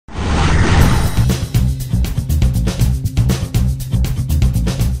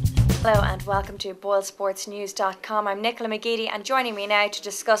Hello and welcome to Boylesportsnews.com. I'm Nicola McGeady, and joining me now to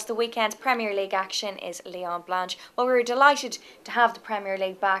discuss the weekend's Premier League action is Leon Blanche. Well, we were delighted to have the Premier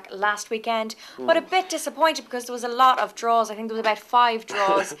League back last weekend, but a bit disappointed because there was a lot of draws. I think there was about 5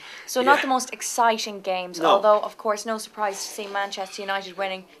 draws, so not the most exciting games. No. Although, of course, no surprise to see Manchester United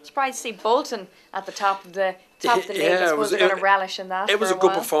winning. Surprised to see Bolton at the top of the league. I suppose we're going to relish in that. It was a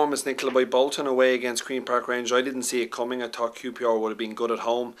good performance, Nicola, by Bolton away against Queen Park Rangers. I didn't see it coming. I thought QPR would have been good at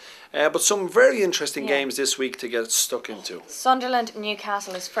home. But some very interesting games this week to get stuck into. Sunderland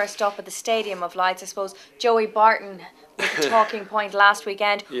Newcastle is first up at the Stadium of Lights. I suppose Joey Barton was the talking point last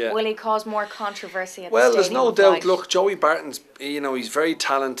weekend. Will he cause more controversy at the Stadium Well, there's no doubt. Light? Look, Joey Barton's, he's very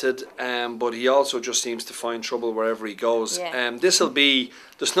talented, but he also just seems to find trouble wherever he goes. There's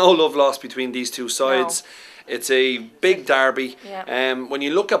no love lost between these two sides. No. It's a big derby. When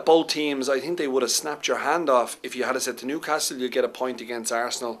you look at both teams, I think they would have snapped your hand off if you had said to Newcastle, you'll get a point against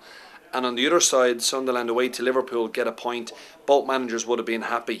Arsenal. And on the other side, Sunderland away to Liverpool, get a point. Both managers would have been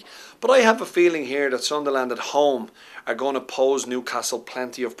happy. But I have a feeling here that Sunderland at home are going to pose Newcastle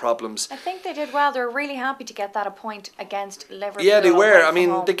plenty of problems. I think they did well. They're really happy to get that a point against Liverpool. Yeah, they were. I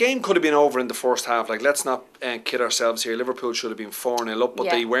mean, home. the game could have been over in the first half. Like, let's not kid ourselves here. Liverpool should have been 4-0 up, but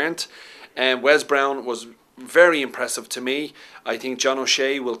they weren't. Wes Brown was very impressive to me. I think John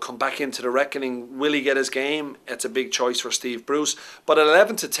O'Shea will come back into the reckoning. Will he get his game? It's a big choice for Steve Bruce. But at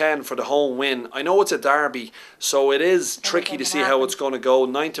 11-10 for the home win, I know it's a derby, so it is tricky to see how it's going to go.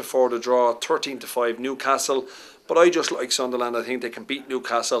 9-4 to draw, 13-5 Newcastle. But I just like Sunderland. I think they can beat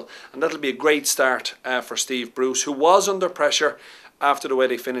Newcastle, and that'll be a great start for Steve Bruce, who was under pressure after the way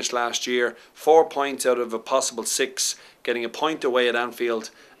they finished last year. 4 points out of a possible 6, getting a point away at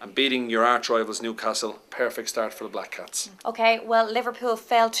Anfield and beating your arch rivals Newcastle. Perfect start for the Black Cats. Okay, well, Liverpool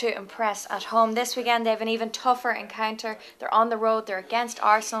failed to impress at home this weekend. They have an even tougher encounter. They're on the road. They're against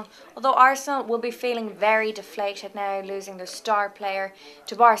Arsenal. Although Arsenal will be feeling very deflated now, losing their star player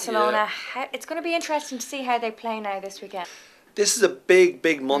to Barcelona. It's going to be interesting to see how they play now this weekend. This is a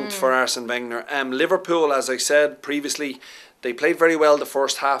big month for Arsene Wenger. Liverpool, as I said previously, they played very well the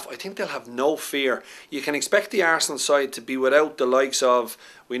first half. I think they'll have no fear. You can expect the Arsenal side to be without the likes of,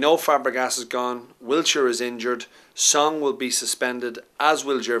 we know Fabregas is gone, Wilshere is injured, Song will be suspended, as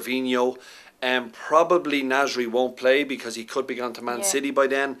will Gervinho. Probably Nasri won't play because he could be gone to Man City by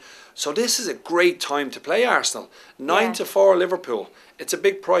then. So this is a great time to play Arsenal. 9-4 Liverpool. It's a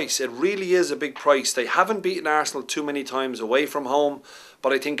big price. It really is a big price. They haven't beaten Arsenal too many times away from home,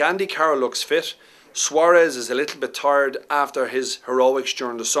 but I think Andy Carroll looks fit. Suarez is a little bit tired after his heroics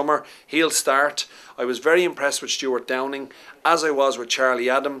during the summer. He'll start. I was very impressed with Stuart Downing, as I was with Charlie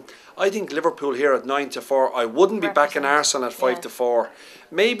Adam. I think Liverpool here at 9-4. I wouldn't be backing Arsenal at 5-4.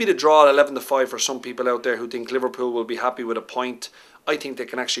 Maybe the draw at 11-5 for some people out there who think Liverpool will be happy with a point. I think they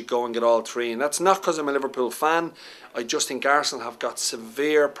can actually go and get all 3. And that's not because I'm a Liverpool fan. I just think Arsenal have got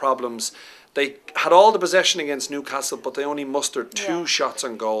severe problems. They had all the possession against Newcastle, but they only mustered 2 shots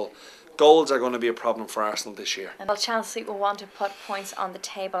on goal. Goals are going to be a problem for Arsenal this year. And Chelsea will want to put points on the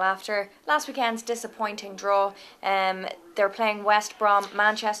table after last weekend's disappointing draw. They're playing West Brom.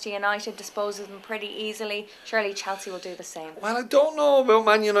 Manchester United disposes them pretty easily. Surely Chelsea will do the same. Well, I don't know about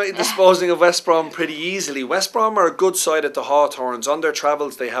Man United disposing of West Brom pretty easily. West Brom are a good side at the Hawthorns. On their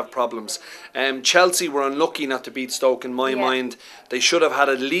travels, they have problems. Chelsea were unlucky not to beat Stoke in my mind. They should have had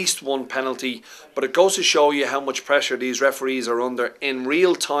at least 1 penalty. But it goes to show you how much pressure these referees are under in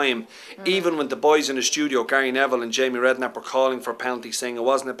real time. Even when the boys in the studio, Gary Neville and Jamie Redknapp, were calling for a penalty, saying it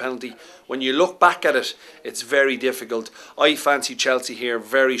wasn't a penalty. When you look back at it, it's very difficult. I fancy Chelsea here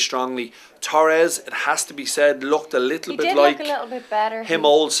very strongly. Torres, it has to be said, looked a little bit like a little bit better. Him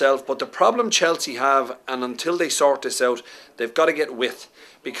old self. But the problem Chelsea have, and until they sort this out, they've got to get width,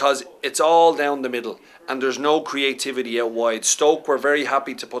 because it's all down the middle and there's no creativity out wide. Stoke were very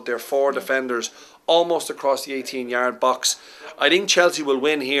happy to put their 4 defenders almost across the 18-yard box. I think Chelsea will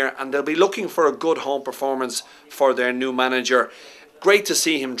win here, and they'll be looking for a good home performance for their new manager. Great to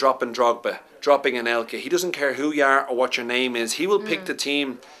see him dropping Drogba, dropping Anelka. He doesn't care who you are or what your name is. He will pick the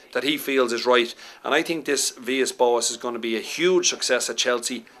team that he feels is right. And I think this Boas is going to be a huge success at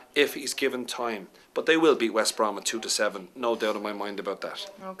Chelsea if he's given time. But they will beat West Brom at 2-7. No doubt in my mind about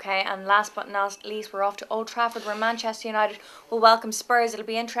that. Okay, and last but not least, we're off to Old Trafford, where Manchester United will welcome Spurs. It'll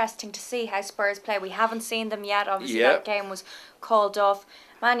be interesting to see how Spurs play. We haven't seen them yet. Obviously, that game was called off.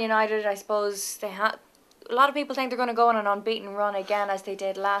 Man United, I suppose, they had a lot of people think they're going to go on an unbeaten run again as they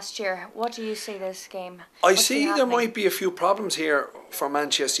did last year. What do you see this game? I see there might be a few problems here for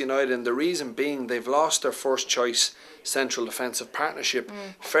Manchester United, and the reason being they've lost their first choice central defensive partnership.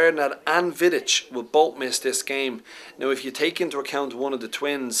 Ferdinand and Vidic will both miss this game. Now, if you take into account one of the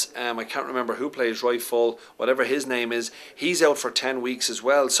twins, I can't remember who plays right full, whatever his name is, he's out for 10 weeks as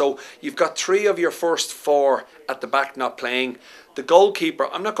well. So you've got 3 of your first 4 at the back not playing. The goalkeeper,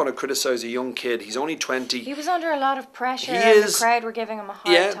 I'm not going to criticise a young kid. He's only 20. He was under a lot of pressure, The crowd were giving him a hard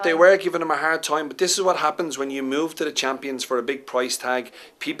time. Yeah, they were giving him a hard time, but this is what happens when you move to the champions for a big price tag.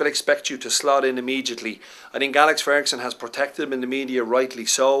 People expect you to slot in immediately. I think Alex Ferguson has protected him in the media, rightly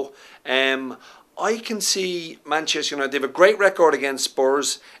so. I can see Manchester United, they have a great record against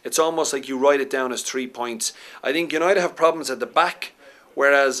Spurs. It's almost like you write it down as 3 points. I think United have problems at the back,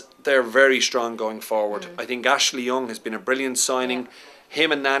 whereas they're very strong going forward. I think Ashley Young has been a brilliant signing.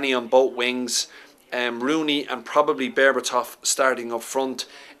 Him and Nani on both wings. Rooney and probably Berbatov starting up front.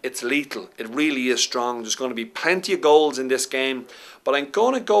 It's lethal. It really is strong. There's going to be plenty of goals in this game. But I'm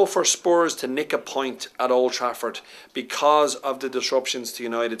going to go for Spurs to nick a point at Old Trafford because of the disruptions to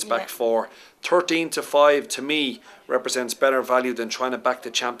United's back 4. 13-5 to me represents better value than trying to back the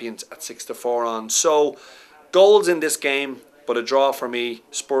champions at 6-4 on. So goals in this game, but a draw for me.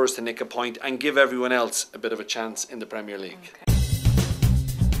 Spurs to nick a point and give everyone else a bit of a chance in the Premier League.